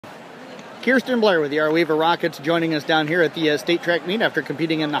Kiersten Blair with the AWV Rockets joining us down here at the state track meet after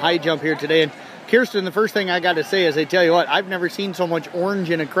competing in the high jump here today. And Kiersten, the first thing I got to say is, I tell you what, I've never seen so much orange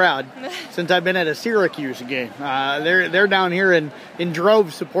in a crowd since I've been at a Syracuse game. They're down here in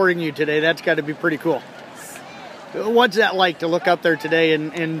droves supporting you today. That's got to be pretty cool. What's that like to look up there today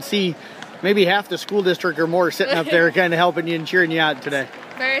and see maybe half the school district or more sitting up there kind of helping you and cheering you out today?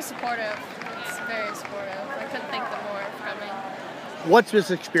 Very supportive. It's very supportive. I couldn't thank them more for coming. What's this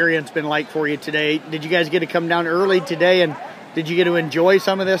experience been like for you today? Did you guys get to come down early today, and did you get to enjoy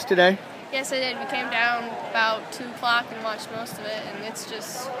some of this today? Yes, I did. We came down about 2 o'clock and watched most of it, and it's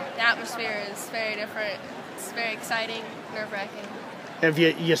just, the atmosphere is very different. It's very exciting, nerve-wracking. Have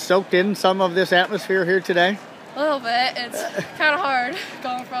you soaked in some of this atmosphere here today? A little bit. It's kind of hard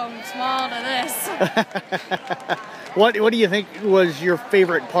going from small to this. What do you think was your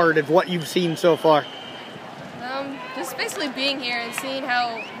favorite part of what you've seen so far? Just basically being here and seeing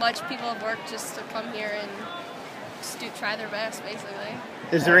how much people have worked just to come here and just try their best, basically.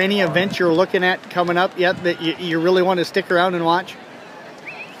 Is there any events you're looking at coming up yet that you really want to stick around and watch?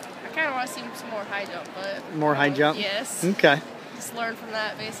 I kind of want to see some more high jump, but... More high jump? Yes. Okay. Just learn from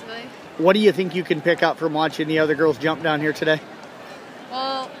that, basically. What do you think you can pick up from watching the other girls jump down here today?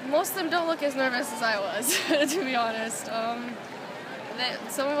 Well, most of them don't look as nervous as I was, to be honest.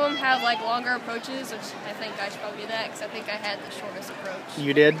 Some of them have like longer approaches, which I think I should probably do that because I think I had the shortest approach.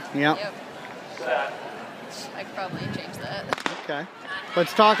 You did? Yeah. Yep. I could probably change that. Okay.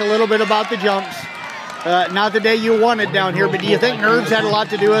 Let's talk a little bit about the jumps. Not the day you won it down here, but do you think nerves had a lot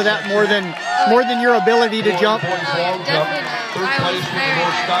to do with that more than your ability to jump? Oh, yeah, definitely nerves. I was very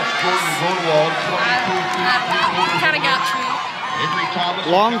nervous. Kind of got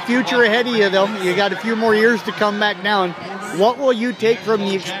me. Long future ahead of you, though. You got a few more years to come back down. What will you take from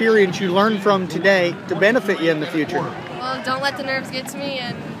the experience you learned from today to benefit you in the future? Well, don't let the nerves get to me,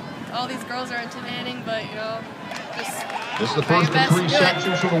 and all these girls are intimidating, but, you know, just this is the first of 3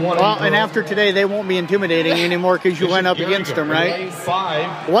 sections for the 1A. Well, and after today, they won't be intimidating anymore because you went up against them, right?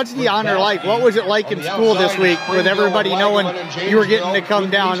 What's the honor like? What was it like in school this week with everybody knowing you were getting to come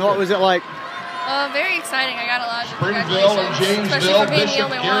down? What was it like? Very exciting. I got a lot of congratulations, especially for being the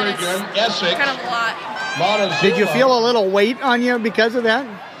only one. It's kind of a lot. Did you feel a little weight on you because of that?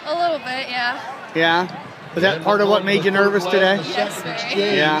 A little bit, yeah. Yeah? Was that part of what made you nervous today? Yes,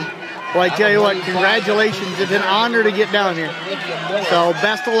 very. Yeah. Well, I tell you what, congratulations. It's an honor to get down here. So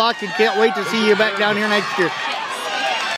best of luck and can't wait to see you back down here next year.